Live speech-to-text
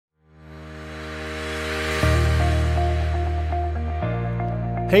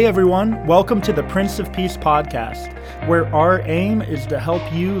Hey everyone, welcome to the Prince of Peace podcast, where our aim is to help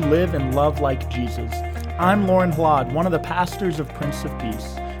you live and love like Jesus. I'm Lauren Hlad, one of the pastors of Prince of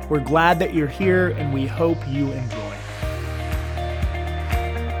Peace. We're glad that you're here and we hope you enjoy.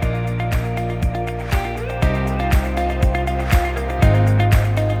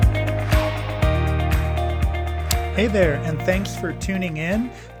 Hey there, and thanks for tuning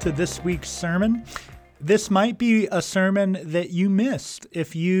in to this week's sermon. This might be a sermon that you missed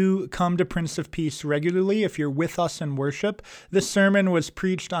if you come to Prince of Peace regularly, if you're with us in worship. This sermon was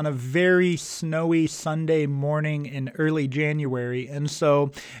preached on a very snowy Sunday morning in early January, and so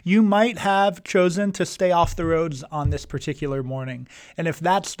you might have chosen to stay off the roads on this particular morning. And if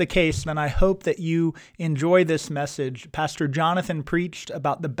that's the case, then I hope that you enjoy this message. Pastor Jonathan preached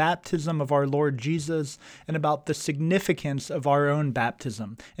about the baptism of our Lord Jesus and about the significance of our own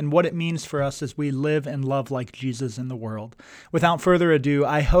baptism and what it means for us as we live and love like Jesus in the world. Without further ado,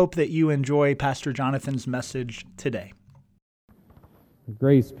 I hope that you enjoy Pastor Jonathan's message today.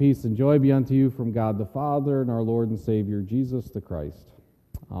 Grace, peace, and joy be unto you from God the Father and our Lord and Savior, Jesus the Christ.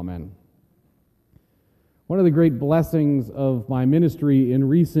 Amen. One of the great blessings of my ministry in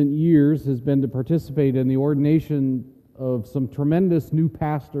recent years has been to participate in the ordination of some tremendous new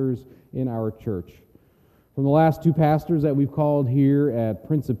pastors in our church. From the last two pastors that we've called here at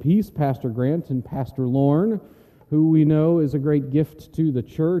Prince of Peace, Pastor Grant and Pastor Lorne, who we know is a great gift to the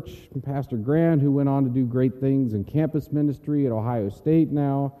church, and Pastor Grant, who went on to do great things in campus ministry at Ohio State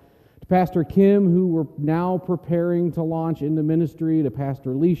now, to Pastor Kim, who we're now preparing to launch into ministry, to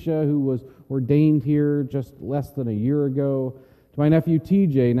Pastor Alicia, who was ordained here just less than a year ago, to my nephew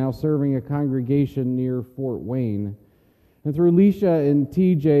TJ, now serving a congregation near Fort Wayne. And through Alicia and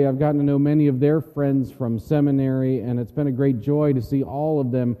TJ, I've gotten to know many of their friends from seminary, and it's been a great joy to see all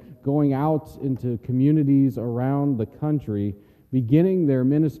of them going out into communities around the country, beginning their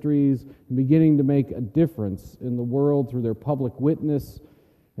ministries, and beginning to make a difference in the world through their public witness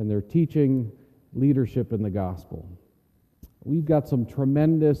and their teaching, leadership in the gospel. We've got some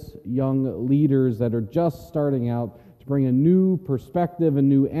tremendous young leaders that are just starting out to bring a new perspective, a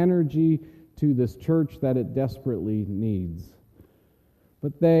new energy to this church that it desperately needs.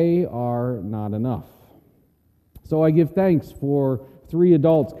 But they are not enough. So I give thanks for 3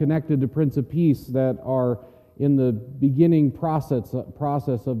 adults connected to Prince of Peace that are in the beginning process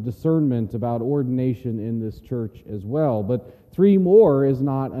of discernment about ordination in this church as well. But 3 more is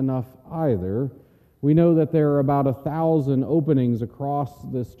not enough either. We know that there are about 1,000 openings across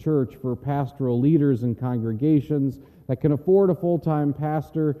this church for pastoral leaders and congregations that can afford a full-time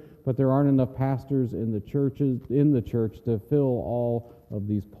pastor, but there aren't enough pastors in the church to fill all of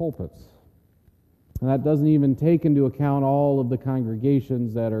these pulpits. And that doesn't even take into account all of the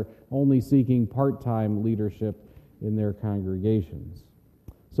congregations that are only seeking part-time leadership in their congregations.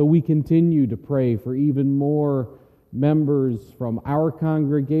 So we continue to pray for even more members from our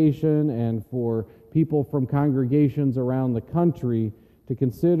congregation and for people from congregations around the country to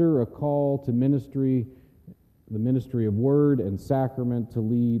consider a call to ministry, the ministry of word and sacrament to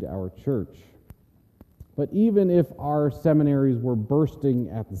lead our church. But even if our seminaries were bursting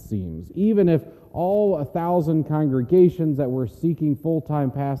at the seams, even if all 1,000 congregations that were seeking full-time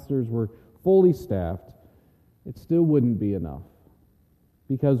pastors were fully staffed, it still wouldn't be enough.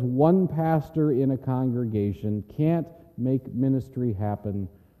 Because one pastor in a congregation can't make ministry happen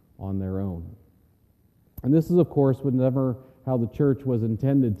on their own. And this is, of course, never how the church was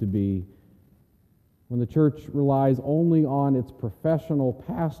intended to be. When the church relies only on its professional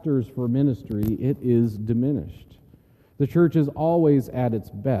pastors for ministry, it is diminished. The church is always at its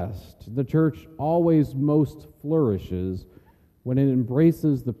best. The church always most flourishes when it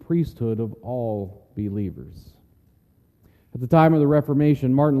embraces the priesthood of all believers. At the time of the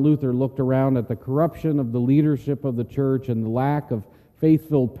Reformation, Martin Luther looked around at the corruption of the leadership of the church and the lack of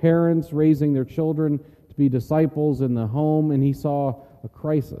faith-filled parents raising their children to be disciples in the home, and he saw a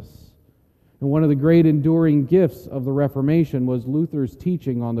crisis. And one of the great enduring gifts of the Reformation was Luther's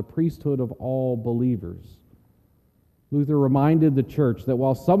teaching on the priesthood of all believers. Luther reminded the church that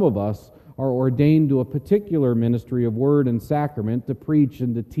while some of us are ordained to a particular ministry of word and sacrament, to preach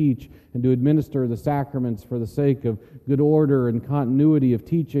and to teach and to administer the sacraments for the sake of good order and continuity of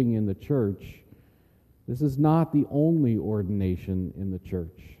teaching in the church, this is not the only ordination in the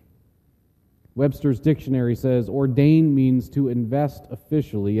church. Webster's dictionary says, ordain means to invest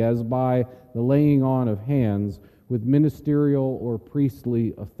officially as by the laying on of hands with ministerial or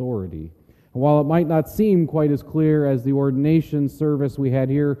priestly authority. And while it might not seem quite as clear as the ordination service we had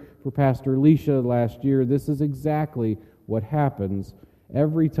here for Pastor Alicia last year, this is exactly what happens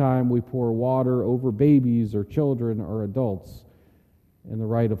every time we pour water over babies or children or adults. in the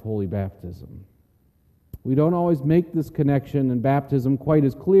rite of holy baptism. We don't always make this connection in baptism quite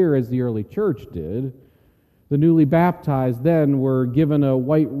as clear as the early church did. The newly baptized then were given a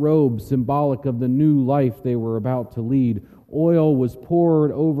white robe symbolic of the new life they were about to lead. Oil was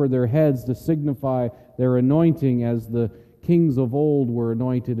poured over their heads to signify their anointing, as the kings of old were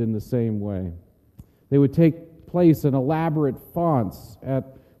anointed in the same way. They would take place in elaborate fonts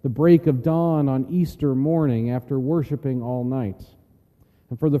at the break of dawn on Easter morning after worshiping all night.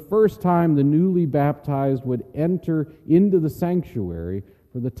 And for the first time, the newly baptized would enter into the sanctuary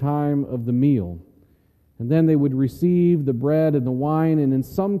for the time of the meal. And then they would receive the bread and the wine, and in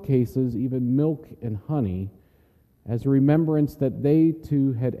some cases, even milk and honey, as a remembrance that they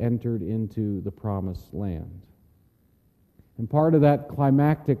too had entered into the promised land. And part of that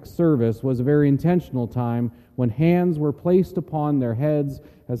climactic service was a very intentional time when hands were placed upon their heads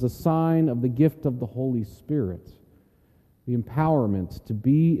as a sign of the gift of the Holy Spirit, the empowerment to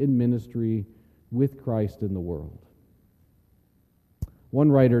be in ministry with Christ in the world. One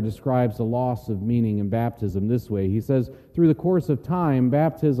writer describes the loss of meaning in baptism this way. He says, through the course of time,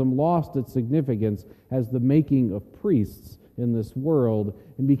 baptism lost its significance as the making of priests in this world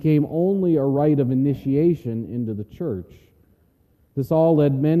and became only a rite of initiation into the church. This all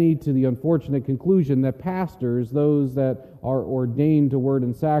led many to the unfortunate conclusion that pastors, those that are ordained to word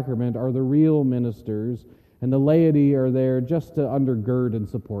and sacrament, are the real ministers, and the laity are there just to undergird and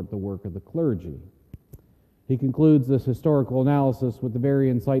support the work of the clergy. He concludes this historical analysis with the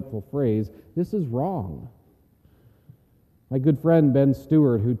very insightful phrase, "This is wrong." My good friend Ben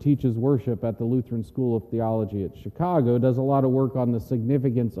Stewart, who teaches worship at the Lutheran School of Theology at Chicago, does a lot of work on the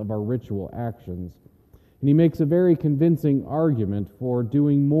significance of our ritual actions. And he makes a very convincing argument for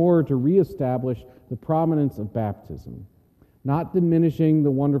doing more to reestablish the prominence of baptism, not diminishing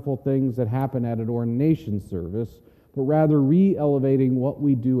the wonderful things that happen at an ordination service, but rather re-elevating what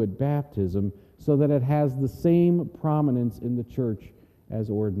we do at baptism so that it has the same prominence in the church as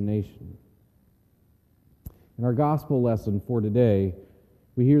ordination. In our gospel lesson for today,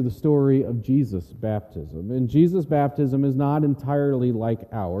 we hear the story of Jesus' baptism. And Jesus' baptism is not entirely like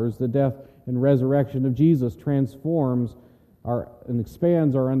ours. The death and resurrection of Jesus transforms and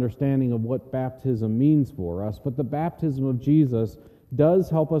expands our understanding of what baptism means for us. But the baptism of Jesus does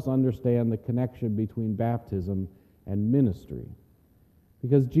help us understand the connection between baptism and ministry.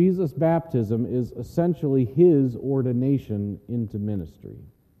 Because Jesus' baptism is essentially his ordination into ministry.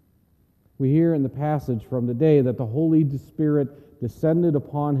 We hear in the passage from today that the Holy Spirit descended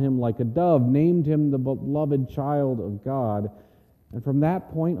upon him like a dove, named him the beloved child of God, and from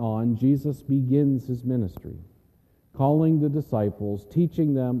that point on, Jesus begins his ministry, calling the disciples,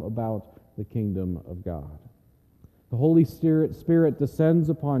 teaching them about the kingdom of God. The Holy Spirit descends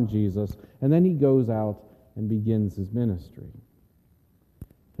upon Jesus, and then he goes out and begins his ministry.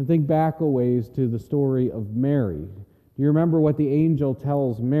 And think back a ways to the story of Mary. Do you remember what the angel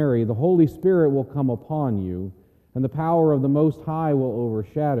tells Mary? The Holy Spirit will come upon you, and the power of the Most High will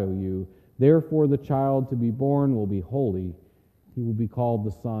overshadow you. Therefore the child to be born will be holy. He will be called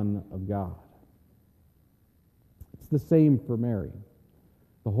the Son of God. It's the same for Mary.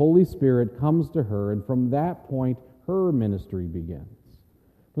 The Holy Spirit comes to her, and from that point, her ministry begins.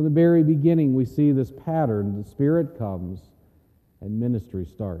 From the very beginning, we see this pattern. The Spirit comes, and ministry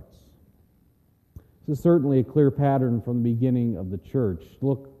starts. This is certainly a clear pattern from the beginning of the church.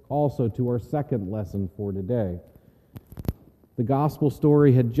 Look also to our second lesson for today. The gospel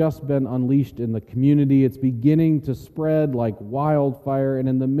story had just been unleashed in the community. It's beginning to spread like wildfire, and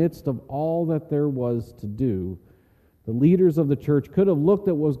in the midst of all that there was to do, the leaders of the church could have looked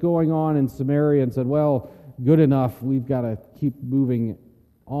at what was going on in Samaria and said, well, good enough, we've got to keep moving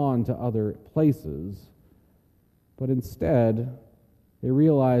on to other places. But instead, they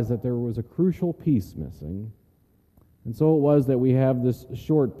realized that there was a crucial piece missing. And so it was that we have this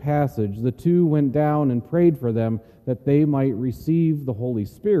short passage. The two went down and prayed for them that they might receive the Holy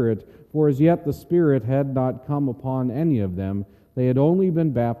Spirit, for as yet the Spirit had not come upon any of them. They had only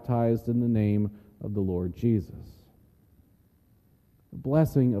been baptized in the name of the Lord Jesus. The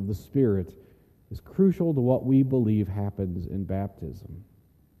blessing of the Spirit is crucial to what we believe happens in baptism.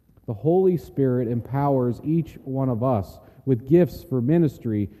 The Holy Spirit empowers each one of us with gifts for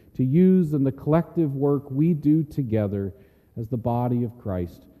ministry to use in the collective work we do together as the body of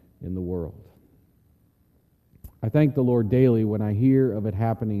Christ in the world. I thank the Lord daily when I hear of it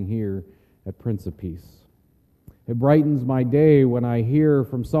happening here at Prince of Peace. It brightens my day when I hear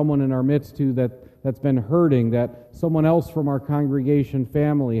from someone in our midst that's been hurting, that someone else from our congregation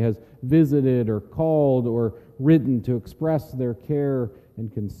family has visited or called or written to express their care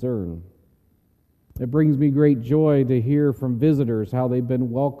and concern. It brings me great joy to hear from visitors how they've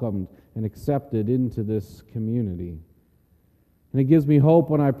been welcomed and accepted into this community. And it gives me hope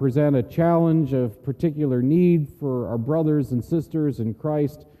when I present a challenge of particular need for our brothers and sisters in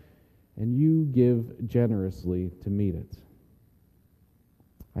Christ, and you give generously to meet it.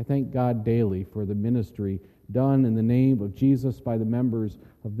 I thank God daily for the ministry done in the name of Jesus by the members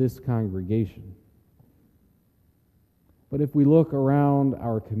of this congregation. But if we look around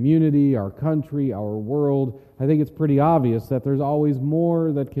our community, our country, our world, I think it's pretty obvious that there's always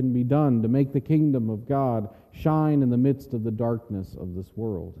more that can be done to make the kingdom of God shine in the midst of the darkness of this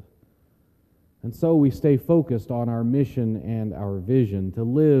world. And so we stay focused on our mission and our vision to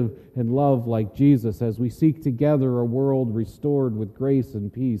live and love like Jesus as we seek together a world restored with grace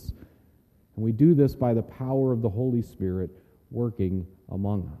and peace. And we do this by the power of the Holy Spirit working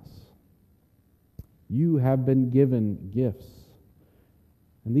among us. You have been given gifts,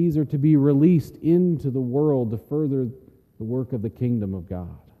 and these are to be released into the world to further the work of the kingdom of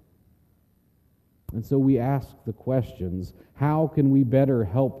God. And so we ask the questions, how can we better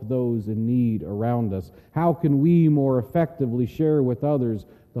help those in need around us? How can we more effectively share with others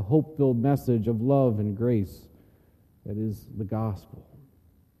the hope-filled message of love and grace that is the gospel?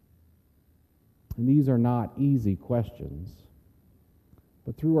 And these are not easy questions.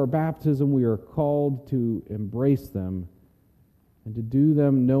 But through our baptism, we are called to embrace them and to do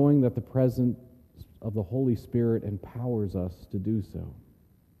them knowing that the presence of the Holy Spirit empowers us to do so.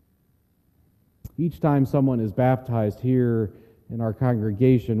 Each time someone is baptized here in our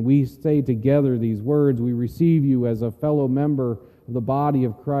congregation, we say together these words, we receive you as a fellow member of the body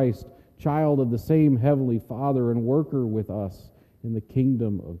of Christ, child of the same heavenly Father and worker with us in the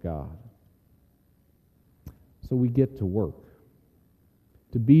kingdom of God. So we get to work,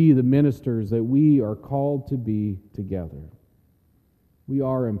 to be the ministers that we are called to be together. We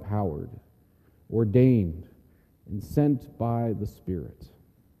are empowered, ordained, and sent by the Spirit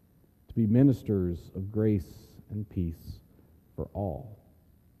to be ministers of grace and peace for all.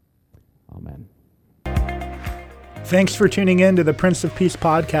 Amen. Thanks for tuning in to the Prince of Peace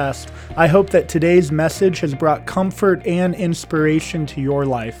podcast. I hope that today's message has brought comfort and inspiration to your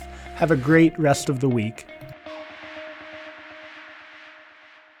life. Have a great rest of the week.